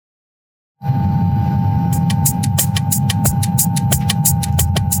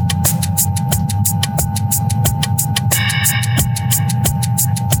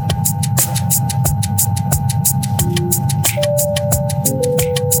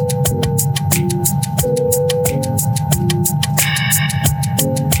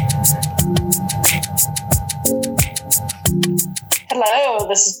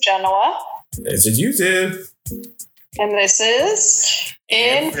Genoa. This is YouTube. And this is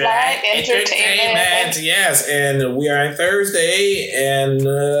In-Flight Entertainment. Yes, and we are on Thursday, and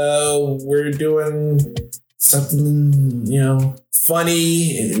we're doing something,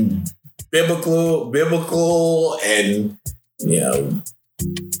 funny and biblical, and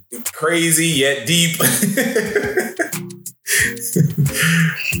crazy yet deep.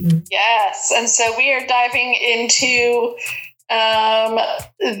 Yes, and so we are diving into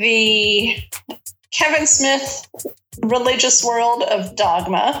the Kevin Smith religious world of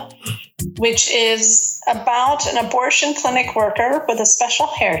Dogma, which is about an abortion clinic worker with a special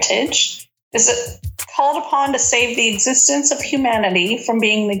heritage is called upon to save the existence of humanity from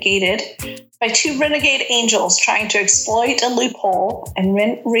being negated by two renegade angels trying to exploit a loophole and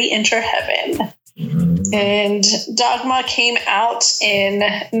re-enter heaven. And Dogma came out in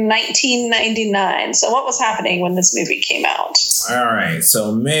 1999. So what was happening when this movie came out? All right.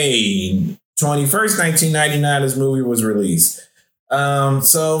 So May 21st, 1999, this movie was released.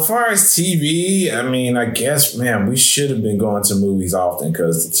 So far as TV, I guess, we should have been going to movies often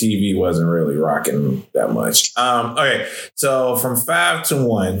because the TV wasn't really rocking that much. Okay. So from 5 to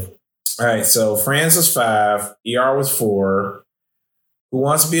 1. All right. So Friends was 5. ER was 4. Who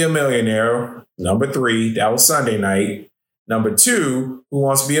Wants to Be a Millionaire? Number 3, that was Sunday night. Number 2, Who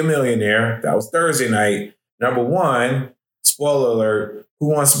Wants to Be a Millionaire? That was Thursday night. Number 1, spoiler alert, Who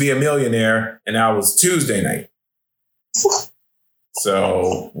Wants to Be a Millionaire? And that was Tuesday night.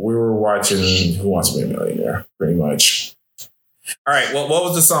 So we were watching Who Wants to Be a Millionaire, pretty much. All right, what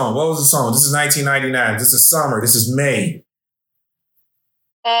was the song? This is 1999. This is summer. This is May.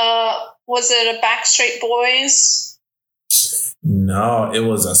 Was it a Backstreet Boys? No, it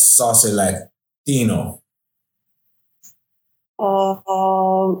was a Saucy Latino.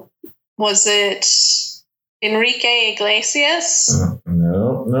 Was it Enrique Iglesias?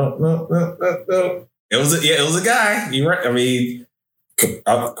 No. It was a guy. You're right.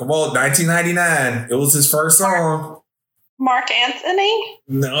 Come on, 1999. It was his first song. Mark Anthony?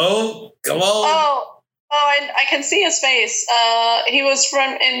 No, come on. Oh, I can see his face. He was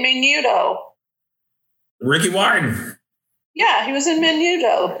in Menudo. Ricky Martin. Yeah, he was in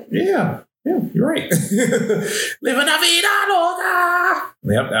Menudo. Yeah, you're right. Living la vida loca.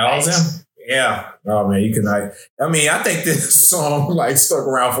 Yep, that was him. Yeah. Oh man, you can I think this song stuck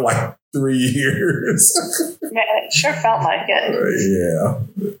around for 3 years. Yeah, it sure felt like it. Yeah.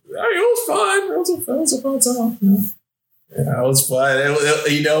 It was fun. It was a fun song. Yeah, it was fun.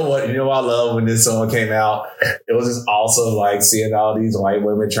 You know what I love when this song came out? It was just also seeing all these white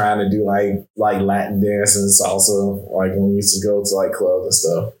women trying to do like Latin dance and salsa, when we used to go to clubs and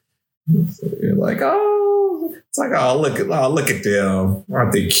stuff. So you're look at them.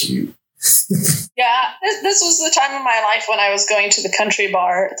 Aren't they cute? Yeah, this was the time of my life when I was going to the country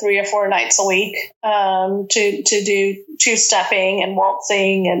bar 3 or 4 nights a week to do two-stepping and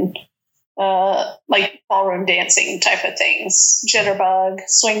waltzing and ballroom dancing type of things, jitterbug,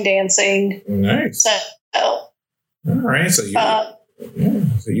 swing dancing. Nice. So, all right. So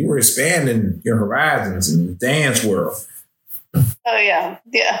you were expanding your horizons in the dance world. Oh yeah.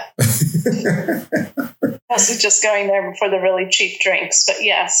 Also just going there for the really cheap drinks, but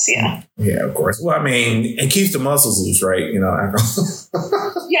yes, yeah. Yeah, of course. Well, it keeps the muscles loose, right?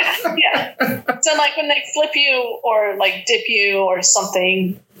 Yeah. So when they flip you or dip you or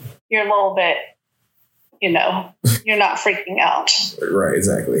something, you're a little bit, you're not freaking out. Right,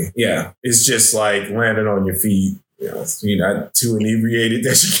 exactly. Yeah. It's just landing on your feet. You're not too inebriated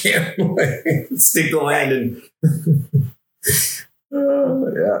that you can't stick the landing. Yeah.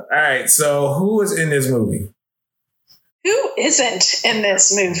 All right. So who is in this movie? Who isn't in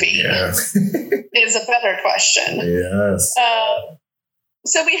this movie? Yeah. Is a better question. Yes.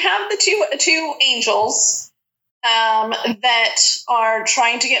 So we have the two angels that are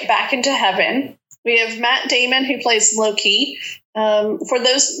trying to get back into heaven. We have Matt Damon, who plays Loki. For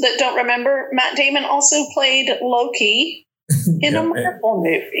those that don't remember, Matt Damon also played Loki in a Marvel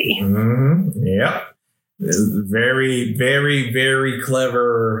movie. Mm-hmm. Yeah. Very, very, very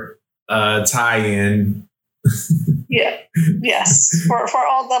clever tie-in. Yeah. Yes. For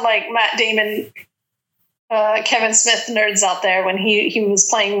all the Matt Damon, Kevin Smith nerds out there, when he was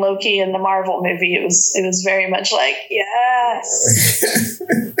playing Loki in the Marvel movie, it was very much yes.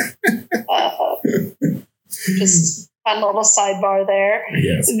 Just fun little sidebar there.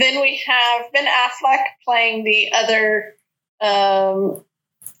 Yes. Then we have Ben Affleck playing the other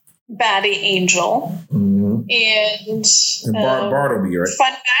baddie angel. Mm-hmm. And Bartleby, right?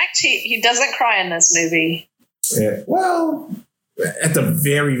 Fun fact, he doesn't cry in this movie. Yeah. Well, at the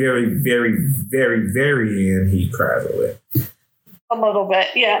very, very, very, very, very end, he cries a little. A little bit,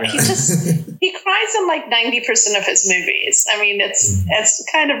 yeah. He cries in like 90% of his movies. I mean, it's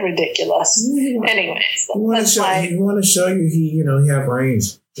kind of ridiculous. Anyways, you want to show you he have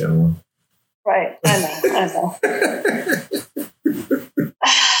range, gentlemen. Right, I know.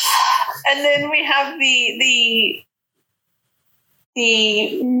 And then we have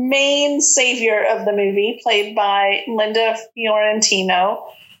the main savior of the movie, played by Linda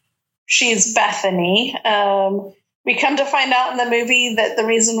Fiorentino. She's Bethany. We come to find out in the movie that the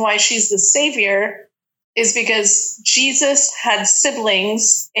reason why she's the savior is because Jesus had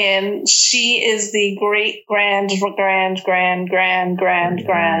siblings, and she is the great grand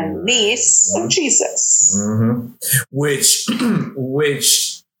niece of Jesus. Mm-hmm.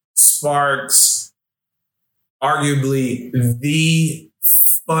 Which sparks arguably the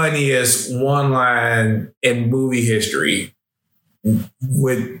funniest one line in movie history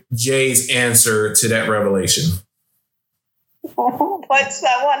with Jay's answer to that revelation. What's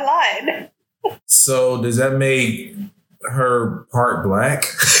that one line? So does that make her part black?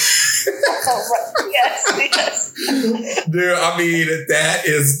 Yes. Dude, I mean, that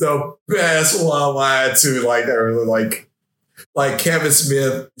is the best one line too. Like Kevin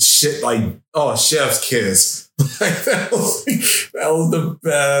Smith shit, chef's kiss. That was the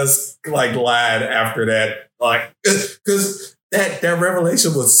best line after that. Because that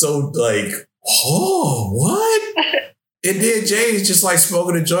revelation was so oh, what? And then James just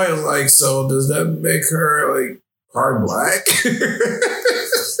spoken to joy. I was like, so does that make her part black?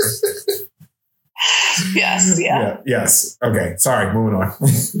 Yes, yeah. Yes. Okay. Sorry. Moving on.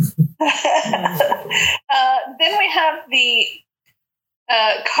 Then we have the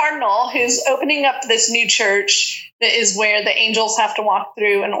cardinal who's opening up this new church that is where the angels have to walk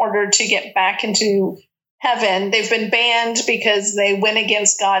through in order to get back into heaven. They've been banned because they went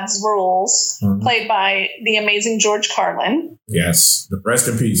against God's rules, played by the amazing George Carlin. Yes. Rest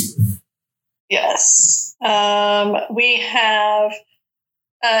in peace. Yes. We have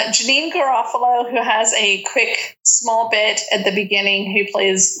Janine Garofalo, who has a quick, small bit at the beginning, who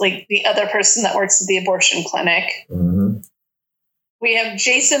plays the other person that works at the abortion clinic. Mm-hmm. We have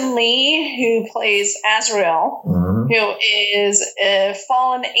Jason Lee, who plays Azrael, who is a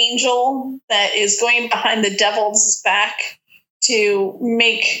fallen angel that is going behind the devil's back to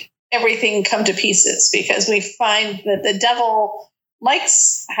make everything come to pieces, because we find that the devil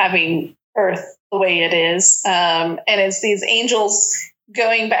likes having Earth the way it is. And it's these angels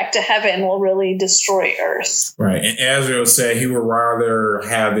going back to heaven will really destroy Earth. Right. And Azrael said he would rather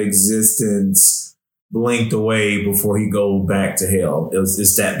have existence blinked away before he go back to hell.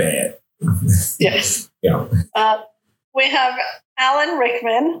 It's that bad. Yes. Yeah. We have Alan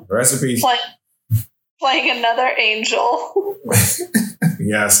Rickman. Recipes. Playing another angel.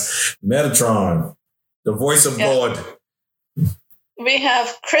 Yes. Metatron. The voice of God. We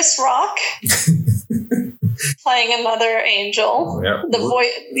have Chris Rock. Playing another angel. Yep. The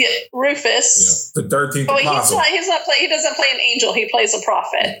voice, Rufus. Yep. The 13th apostle. He doesn't play an angel. He plays a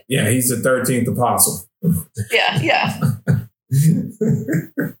prophet. Yeah, he's the 13th apostle. Yeah.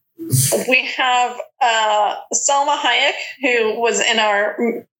 We have Selma Hayek, who was in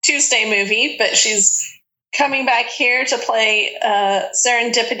our Tuesday movie, but she's coming back here to play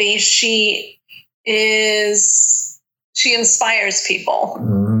Serendipity. She inspires people.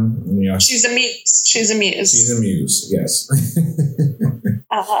 Mm-hmm. Yeah. She's a muse. She's a muse, yes.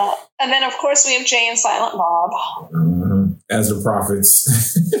 And then, of course, we have Jay and Silent Bob. As the prophets.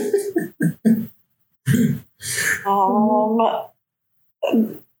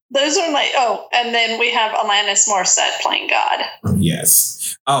 Those are and then we have Alanis Morissette playing God.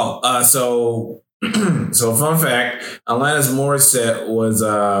 Yes. So fun fact, Alanis Morissette was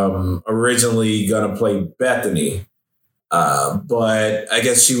originally going to play Bethany. But I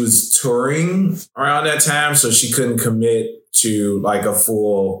guess she was touring around that time, so she couldn't commit to a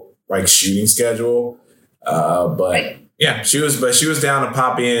full shooting schedule. But yeah, she was down to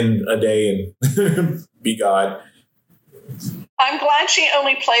pop in a day and be God. I'm glad she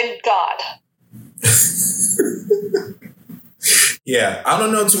only played God. Yeah, I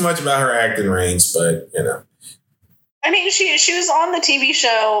don't know too much about her acting range, but I mean, she was on the TV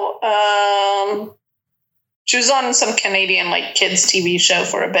show. She was on some Canadian kids TV show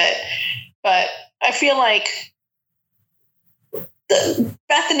for a bit, but I feel like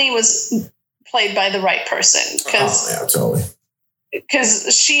Bethany was played by the right person because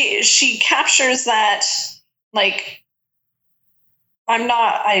she captures that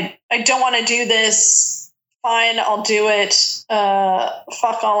I don't want to do this. Fine, I'll do it.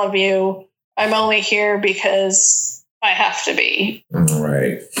 Fuck all of you. I'm only here because I have to be.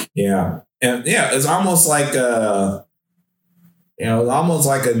 Right. Yeah. And yeah, it's almost like almost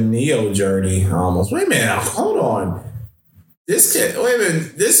like a Neo journey. Almost. Wait a minute, hold on. This came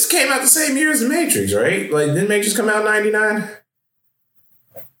out the same year as The Matrix, right? Like, didn't Matrix come out in 99?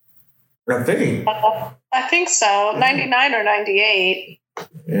 I think. I think so. 99 or 98.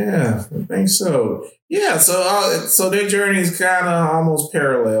 Yeah, I think so. Yeah, so their journeys kind of almost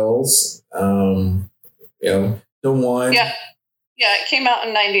parallels. The one. Yeah, it came out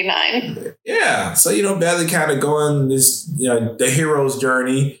in 99. Yeah, so Bethany kind of going this, the hero's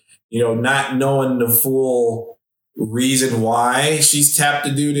journey. Not knowing the full reason why she's tapped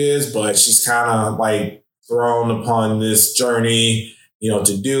to do this, but she's kind of like thrown upon this journey,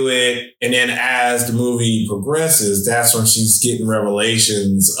 to do it. And then as the movie progresses, that's when she's getting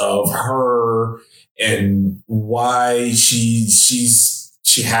revelations of her and why she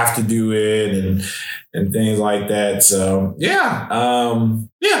have to do it and things like that. So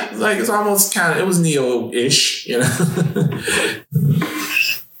like it's almost it was Neo-ish,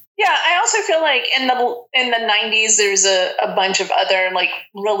 Yeah, I also feel like in the 90s there's a bunch of other like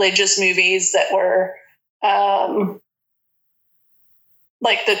religious movies that were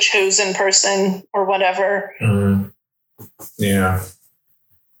like The Chosen Person or whatever. Yeah.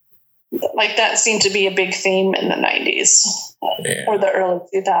 Like that seemed to be a big theme in the 90s or the early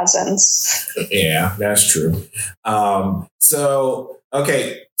 2000s. Yeah, that's true. When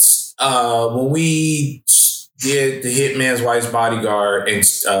we did The Hitman's Wife's Bodyguard and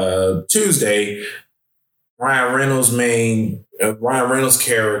Tuesday, Ryan Reynolds'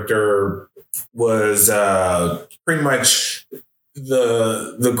 character was pretty much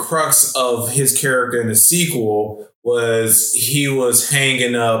the crux of his character in the sequel was he was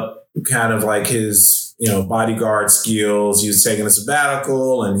hanging up kind of like his, bodyguard skills. He was taking a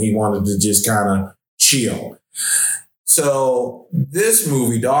sabbatical and he wanted to just kind of chill. So this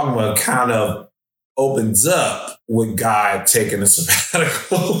movie, Dogma, kind of opens up with God taking a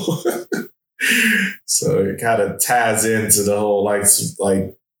sabbatical. So it kind of ties into the whole like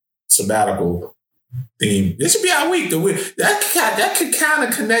sabbatical theme. This should be our week. That could kind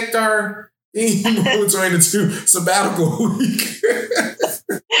of connect our theme between the two, sabbatical week.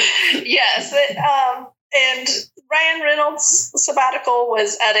 Yes, and Ryan Reynolds' sabbatical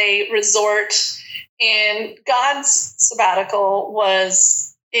was at a resort, and God's sabbatical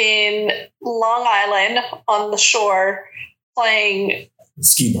was in Long Island on the shore playing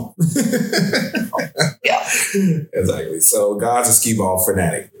skee ball. Yeah, exactly. So God's a skee ball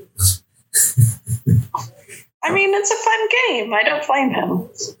fanatic. I mean, it's a fun game. I don't blame him.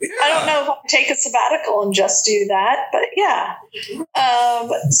 Yeah. I don't know if I'll take a sabbatical and just do that, but yeah.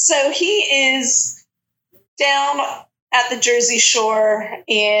 So he is down at the Jersey Shore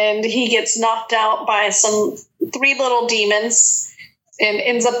and he gets knocked out by some 3 little demons and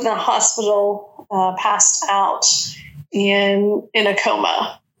ends up in the hospital, passed out in a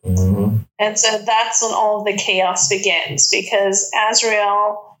coma. Mm-hmm. And so that's when all of the chaos begins, because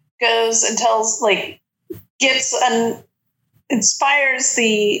Azrael goes and inspires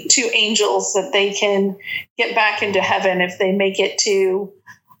the 2 angels that they can get back into heaven if they make it to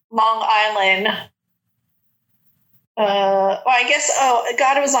Long Island.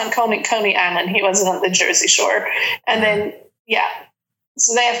 God was on Coney Island. He wasn't on the Jersey Shore. And then,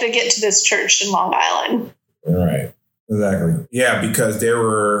 so they have to get to this church in Long Island. Right. Exactly. Yeah, because there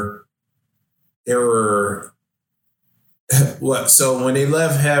were what? So when they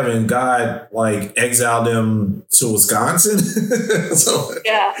left heaven, God exiled them to Wisconsin. So,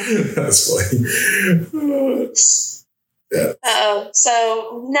 yeah, that's funny. Yeah.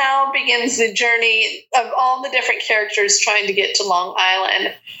 So now begins the journey of all the different characters trying to get to Long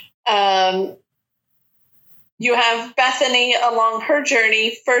Island. You have Bethany along her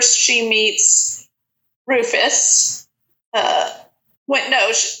journey. First, she meets Rufus.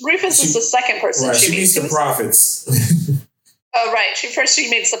 Rufus is the second person right, she meets. The prophets. Oh, right. She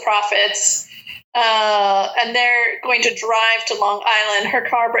meets the prophets. And they're going to drive to Long Island. Her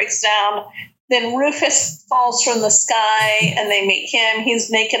car breaks down. Then Rufus falls from the sky and they meet him. He's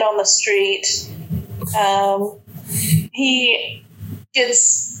naked on the street. He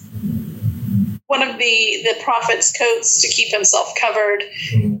gets one of the prophet's coats to keep himself covered.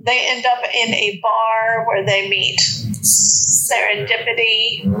 They end up in a bar where they meet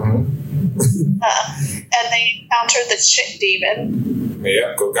Serendipity. And they encounter the shit demon.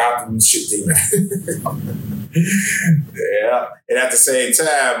 Yeah, go got the shit demon. Yeah. And at the same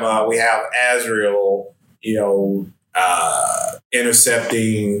time, we have Azrael,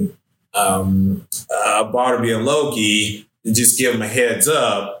 intercepting Barnaby and Loki to just give them a heads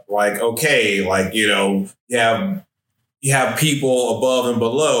up. You have people above and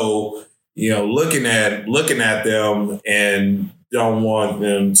below, looking at them, and don't want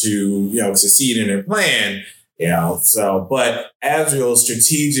them to, succeed in their plan. But Azrael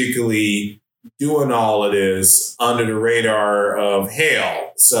strategically doing all of this under the radar of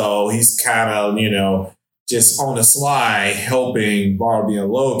Hale. So he's kind of, just on the sly helping Bartleby and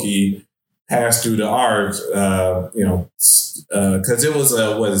Loki pass through the arc, because it was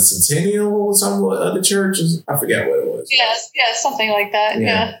a centennial or something of the church. I forget what it was. Yes, something like that.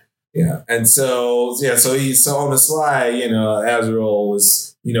 Yeah. And so he's on the sly, Azrael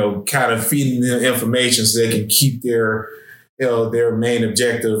was, kind of feeding them information so they can keep their main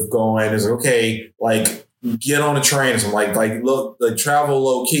objective going. Is okay, like get on the train or something, look, travel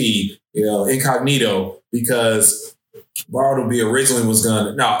low key, incognito, because Bartleby originally was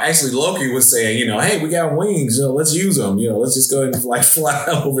actually Loki was saying, hey, we got wings, let's use them, let's just go ahead and fly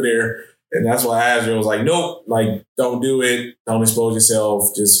over there. And that's why Azrael was like, nope, don't do it. Don't expose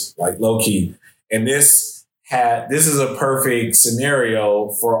yourself, just low key. And this is a perfect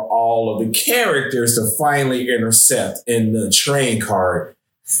scenario for all of the characters to finally intercept in the train car.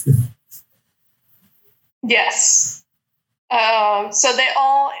 Yes. So they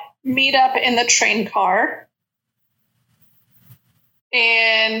all meet up in the train car.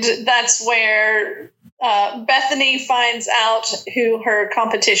 And that's where Bethany finds out who her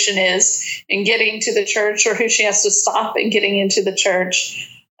competition is in getting to the church, or who she has to stop in getting into the church.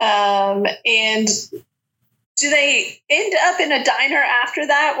 And do they end up in a diner after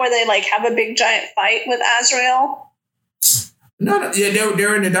that where they have a big giant fight with Azrael? No, yeah,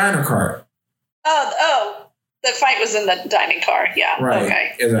 they're in the diner car. Oh, the fight was in the dining car. Yeah. Right.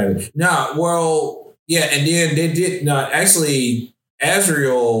 Okay. Exactly. No, well, yeah, and then they did not actually.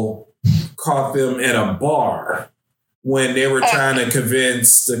 Azrael caught them in a bar when they were trying to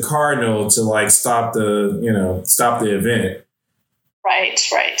convince the Cardinal to stop the event. Right.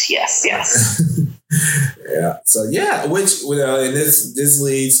 Yes. Yeah. So and this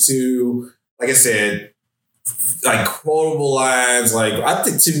leads to, like I said, quotable lines. I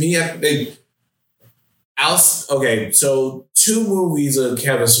think to me, okay. So 2 movies of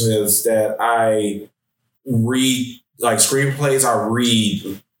Kevin Smith's that I read. Screenplays I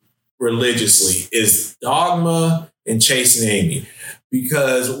read religiously is Dogma and Chasing Amy,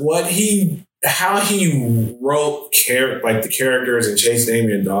 because how he wrote the characters in Chasing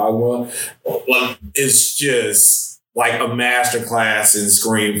Amy and Dogma is just a masterclass in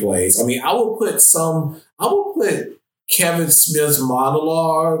screenplays. I mean, I will put Kevin Smith's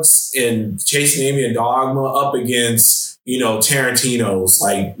monologues in Chasing Amy and Dogma up against Tarantino's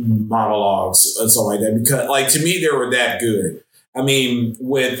monologues and something like that, because to me they were that good. I mean,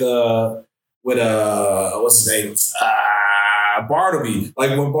 with what's his name, Bartleby.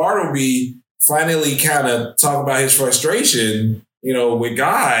 When Bartleby finally kind of talked about his frustration, with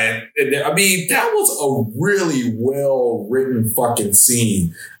God, I mean, that was a really well written fucking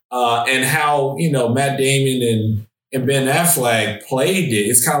scene, and how Matt Damon and Ben Affleck played it.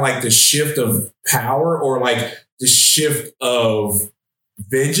 It's kind of like the shift of power, or the shift of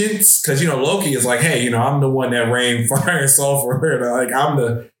vengeance, because Loki is hey, I'm the one that rained fire and sulfur, and I'm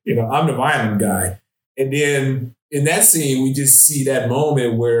the violent guy. And then in that scene, we just see that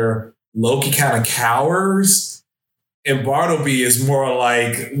moment where Loki kind of cowers, and Bartleby is more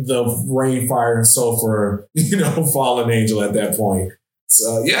like the rain, fire, and sulfur, fallen angel at that point.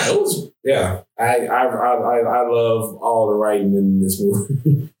 So it was I love all the writing in this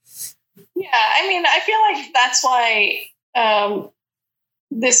movie. Yeah, I mean, I feel like that's why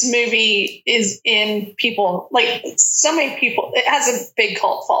this movie is in people, so many people, it has a big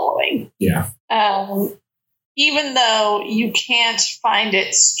cult following. Yeah. Even though you can't find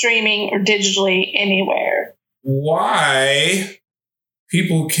it streaming or digitally anywhere. Why they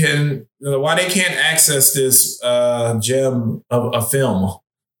can't access this gem of a film?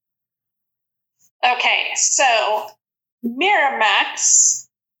 Okay, so Miramax,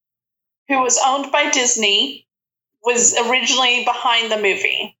 who was owned by Disney, was originally behind the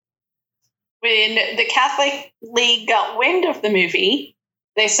movie. When the Catholic League got wind of the movie,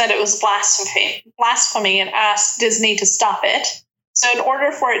 they said it was blasphemy and asked Disney to stop it. So in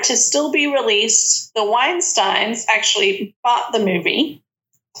order for it to still be released, the Weinsteins actually bought the movie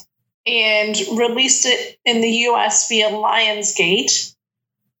and released it in the U.S. via Lionsgate.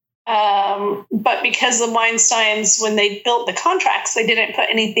 But because the Weinsteins, when they built the contracts, they didn't put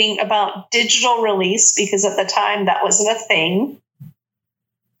anything about digital release, because at the time that wasn't a thing.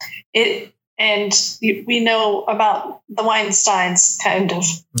 We know about the Weinsteins kind of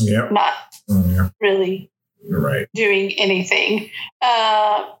not really doing anything,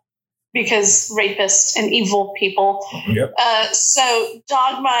 because rapists and evil people. Yep. So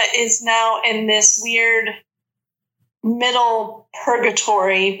Dogma is now in this weird middle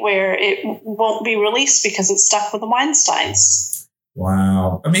purgatory where it won't be released because it's stuck with the Weinsteins.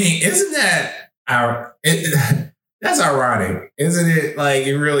 Wow. I mean, isn't that that's ironic, isn't it? Like,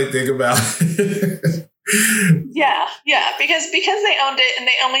 you really think about it. Yeah, because they owned it and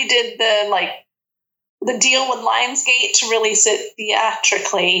they only did the deal with Lionsgate to release it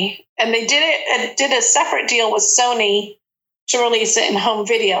theatrically, and they did a separate deal with Sony to release it in home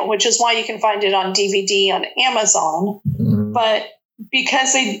video, which is why you can find it on DVD on Amazon. Mm-hmm. But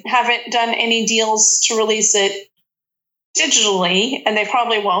because they haven't done any deals to release it digitally, and they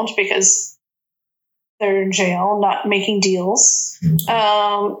probably won't because they're in jail, not making deals,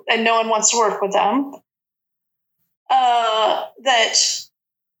 and no one wants to work with them, that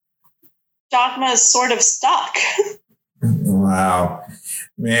Dogma is sort of stuck. Wow,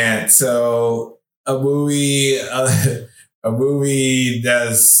 man. So a movie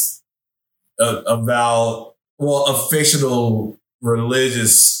that's about, well, a fictional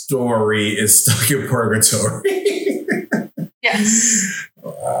religious story is stuck in purgatory. Yes.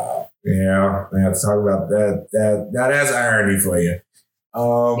 Wow. Yeah, I have to talk about that. That has irony for you.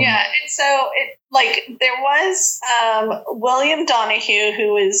 Yeah, and so there was William Donahue,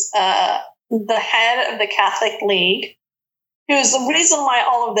 who is the head of the Catholic League, who is the reason why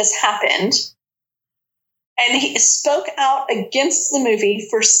all of this happened. And he spoke out against the movie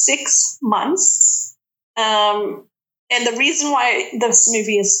for 6 months. And the reason why this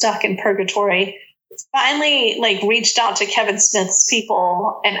movie is stuck in purgatory, finally reached out to Kevin Smith's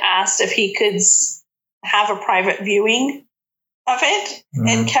people and asked if he could have a private viewing of it. Mm-hmm.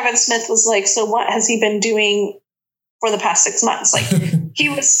 And Kevin Smith was like, so what has he been doing for the past 6 months? He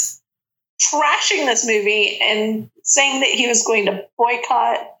was trashing this movie and saying that he was going to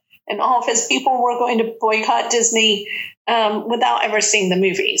boycott, and all of his people were going to boycott Disney without ever seeing the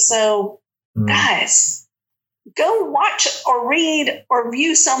movie. So, guys, go watch or read or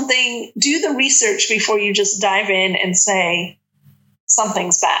view something. Do the research before you just dive in and say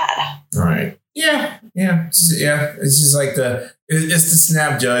something's bad. Right. Yeah. It's just like it's the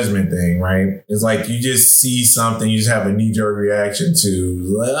snap judgment thing, right? It's like you just see something, you just have a knee-jerk reaction to,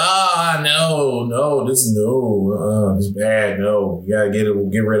 like, this is bad, no, you gotta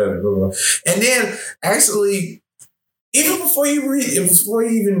get rid of it. And then actually, even before you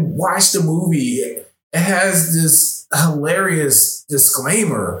even watch the movie, it has this hilarious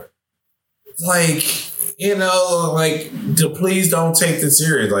disclaimer, please don't take this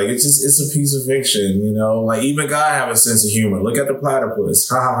serious. It's a piece of fiction, even God have a sense of humor. Look at the platypus.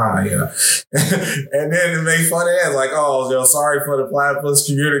 Ha ha ha, and then it makes fun of that. Sorry for the platypus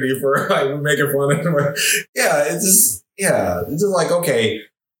community for making fun of them. It's just okay,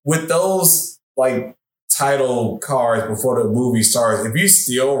 with those title cards before the movie starts, if you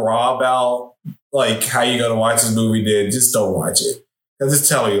still raw about how you gonna watch this movie, then just don't watch it. Because it's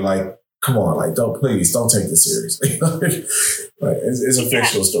telling you come on, don't take this seriously. It's a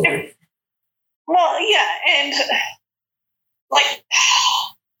fictional story. Well, yeah, and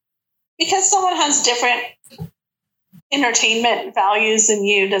because someone has different entertainment values than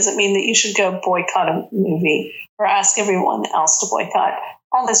you doesn't mean that you should go boycott a movie or ask everyone else to boycott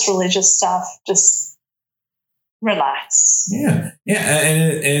all this religious stuff. Just relax. Yeah,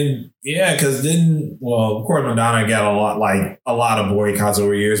 and because of course Madonna got a lot of boycotts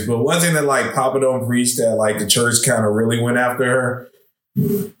over years, but wasn't it Papa Don't Preach that the church kind of really went after her?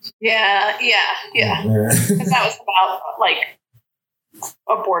 Yeah. Because that was about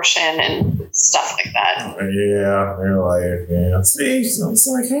abortion and stuff like that. Yeah, they're see, so it's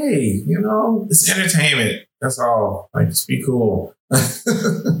hey, it's entertainment. That's all. Just be cool.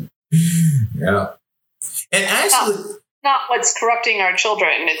 Yeah. And actually, not what's corrupting our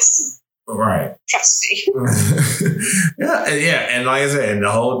children. It's right. Trust me. yeah, and like I said, and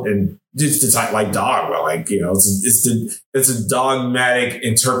the whole, and just the type dogma, it's a dogmatic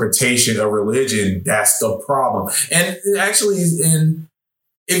interpretation of religion. That's the problem. And actually,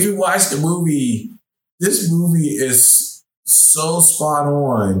 if you watch the movie, this movie is so spot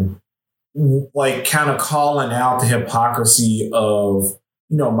on, kind of calling out the hypocrisy of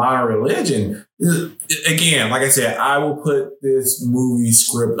modern religion. Again, like I said, I will put this movie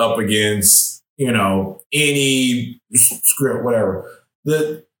script up against, any script, whatever.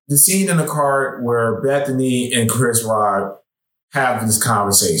 The scene in the car where Bethany and Chris Rock have this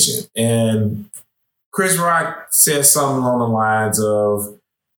conversation, and Chris Rock says something along the lines of,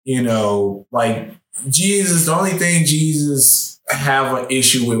 Jesus, the only thing Jesus have an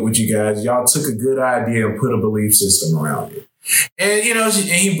issue with you guys, y'all took a good idea and put a belief system around it. And, and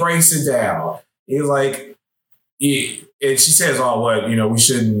he breaks it down. He's and she says, we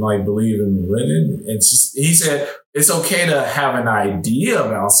shouldn't believe in religion. And he said, it's okay to have an idea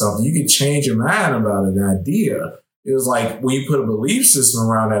about something. You can change your mind about an idea. It was like when you put a belief system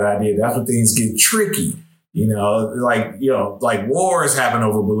around that idea, that's when things get tricky. Like wars happen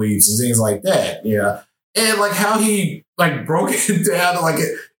over beliefs and things like that. Yeah. And like how he like broke it down, like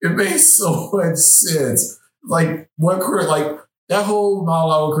it makes so much sense. Like that whole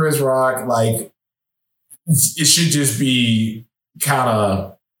monologue with Chris Rock, like it should just be kind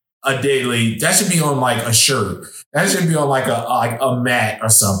of a daily. That should be on like a shirt. That should be on like a mat or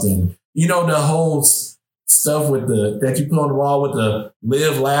something. The whole stuff with that you put on the wall with the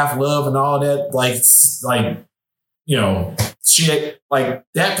live, laugh, love, and all that. Shit. Like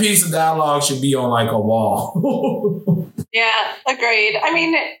that piece of dialogue should be on like a wall. Yeah, agreed. I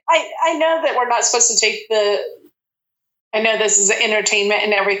mean, I know that we're not supposed to take I know this is entertainment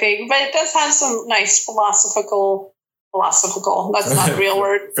and everything, but it does have some nice philosophical, that's not a real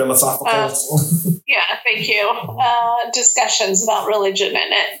word. Philosophical. Yeah, thank you. Discussions about religion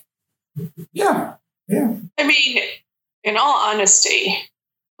in it. Yeah. Yeah. I mean, in all honesty,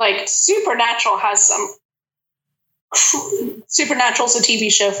 like Supernatural has some. Supernatural's a TV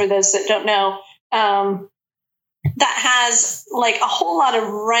show for those that don't know. That has like a whole lot of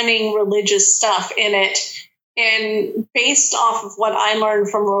running religious stuff in it. And based off of what I learned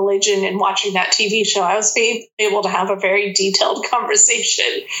from religion and watching that TV show, I was able to have a very detailed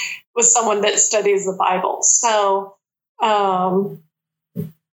conversation with someone that studies the Bible. So,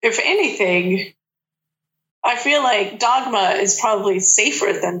 if anything, I feel like Dogma is probably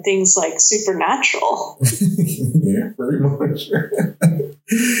safer than things like Supernatural. Yeah, pretty much.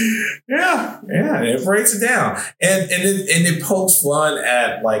 Yeah, it breaks it down, and it pokes fun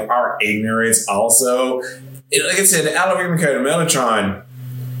at like our ignorance. Also, like I said, the Alan Rickman character Metatron.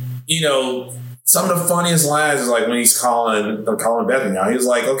 Some of the funniest lines is like when he's calling Bethany out. He was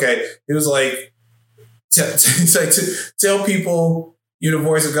like, tell people you're the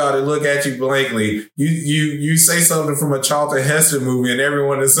voice of God and look at you blankly. You say something from a Charlton Heston movie and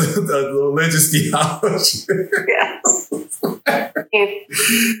everyone is the religious theology. Yeah.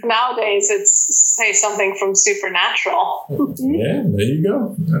 Nowadays, it's say something from Supernatural. Yeah, there you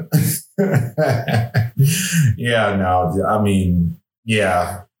go. Yeah, no, I mean,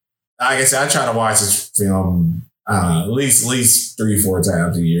 yeah. Like I said, I try to watch this film at least 3-4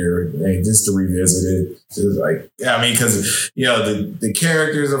 times a year, and just to revisit it. Just like, because the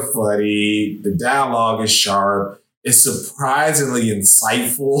characters are funny, the dialogue is sharp, it's surprisingly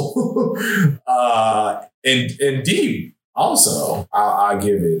insightful, and deep. Also, I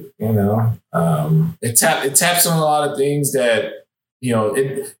give it. It taps on a lot of things that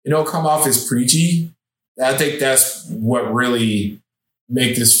it don't come off as preachy. I think that's what really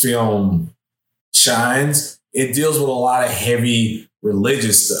make this film shines. It deals with a lot of heavy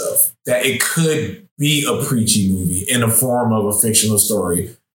religious stuff that it could be a preachy movie in the form of a fictional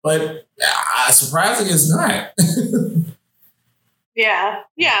story, but surprisingly, it's not. Yeah.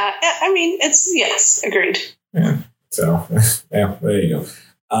 I mean, yes, agreed. Yeah. So, yeah, there you go.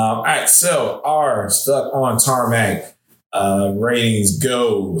 All right, so our Stuck on Tarmac ratings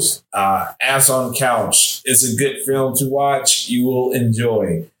goes Ass on Couch. It's a good film to watch. You will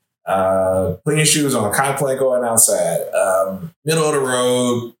enjoy. Put your shoes on. Contemplate going outside. Middle of the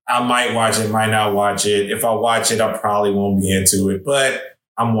road. I might watch it, might not watch it. If I watch it, I probably won't be into it, but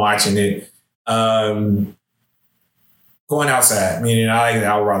I'm watching it. Going outside, meaning I'd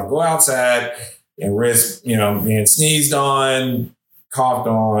rather go outside and risk, being sneezed on, coughed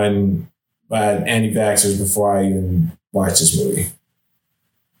on by anti-vaxxers before I even watch this movie.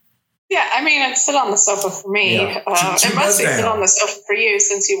 Yeah, I mean, it's sit on the sofa for me. Yeah. It must be sit on the sofa for you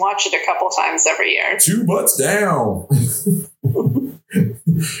since you watch it a couple times every year. 2 butts down.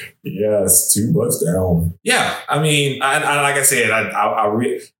 Yes, 2 butts down. Yeah, I mean, I like I said,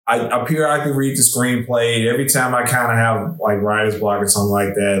 I periodically read the screenplay. Every time I kind of have like writer's block or something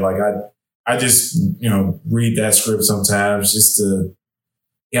like that, like I just, read that script sometimes just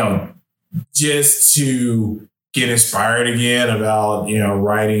to get inspired again about,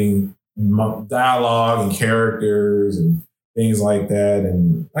 writing dialogue and characters and things like that.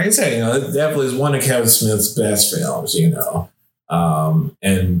 And like I said, it definitely is one of Kevin Smith's best films, and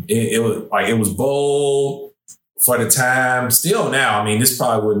it was bold for the time. Still now, I mean, this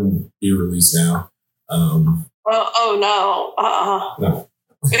probably wouldn't be released now. No.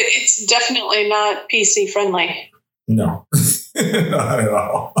 It's definitely not PC friendly. No, not at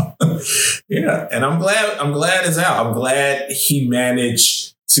all. Yeah, and I'm glad it's out. I'm glad he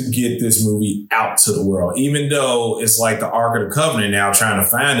managed to get this movie out to the world, even though it's like the Ark of the Covenant now trying to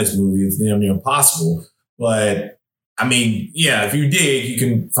find this movie. It's damn near impossible. But I mean, yeah, if you dig, you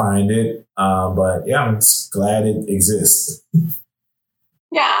can find it. But yeah, I'm just glad it exists.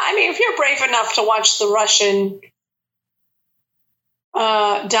 Yeah, I mean, if you're brave enough to watch the Russian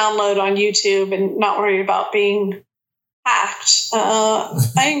download on YouTube and not worry about being hacked,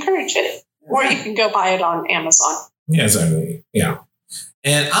 I encourage it. Or you can go buy it on Amazon. Yeah, exactly. Yeah.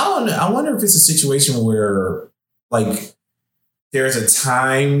 And I wonder if it's a situation where, like, there's a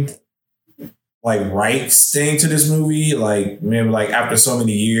time, like, rights thing to this movie. Like, maybe, like, after so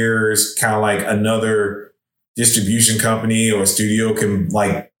many years, kind of like another distribution company or studio can,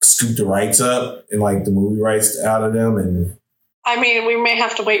 like, scoop the rights up and, like, the movie rights out of them. And I mean, we may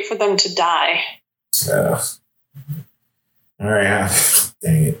have to wait for them to die. All right.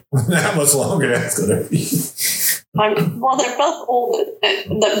 Dang it. How much longer that's going to be? Well, they're both old.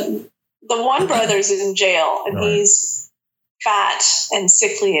 The one brother's in jail, and he's fat and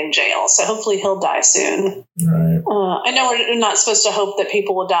sickly in jail. So hopefully he'll die soon. Right. I know we're not supposed to hope that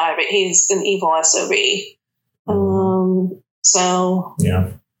people will die, but he's an evil SOB. So yeah.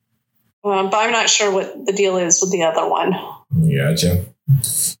 But I'm not sure what the deal is with the other one. Gotcha.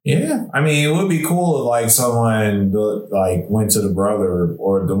 Yeah, I mean, it would be cool if, like, someone, like, went to the brother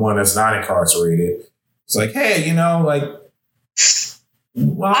or the one that's not incarcerated. It's like, hey, you know, like,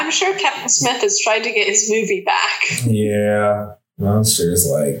 well, I'm sure Kevin Smith has tried to get his movie back. Yeah, I'm sure it's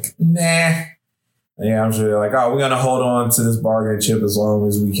like, nah. Yeah, I'm sure they're like, oh, we're gonna hold on to this bargain chip as long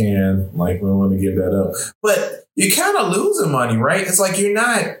as we can. Like, we don't want to give that up. But you're kind of losing money, right? It's like you're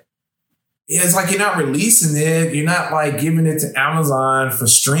not releasing it. You're not, like, giving it to Amazon for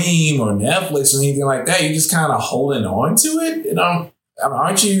stream or Netflix or anything like that. You're just kind of holding on to it. You know,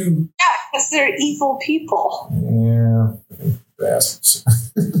 aren't you? Yeah, because they're evil people. Yeah, bastards.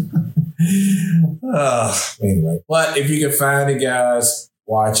 Anyway, but if you can find it, guys,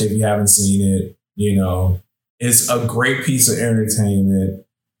 watch it if you haven't seen it. You know, it's a great piece of entertainment.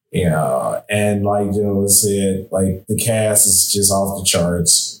 Yeah, and like Joe said, like, the cast is just off the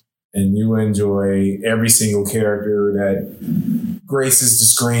charts. And you enjoy every single character that graces the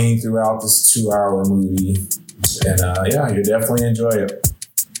screen throughout this 2-hour movie. And yeah, you definitely enjoy it.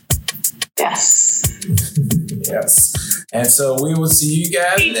 Yes. Yes. And so we will see you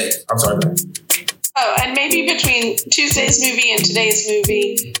guys next. I'm sorry. Oh, and maybe between Tuesday's movie and today's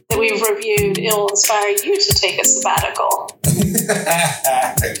movie that we've reviewed, it'll inspire you to take a sabbatical.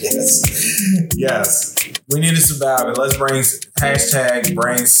 Yes. We need a sabbatical. Let's bring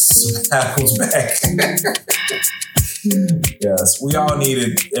sabbaticals back. Yes. We all need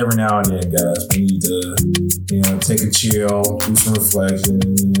it every now and then, guys. We need to, take a chill, do some reflection,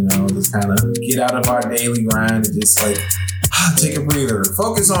 just kind of get out of our daily grind and just, like, take a breather.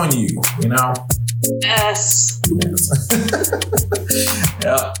 Focus on you, Yes.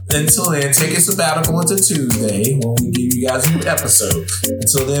 Yeah. Until then, take a sabbatical until Tuesday when we give you guys a new episode.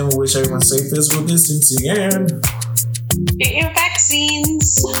 Until then, we wish everyone safe physical distancing and get your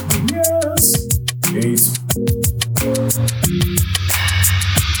vaccines. Yes. Peace.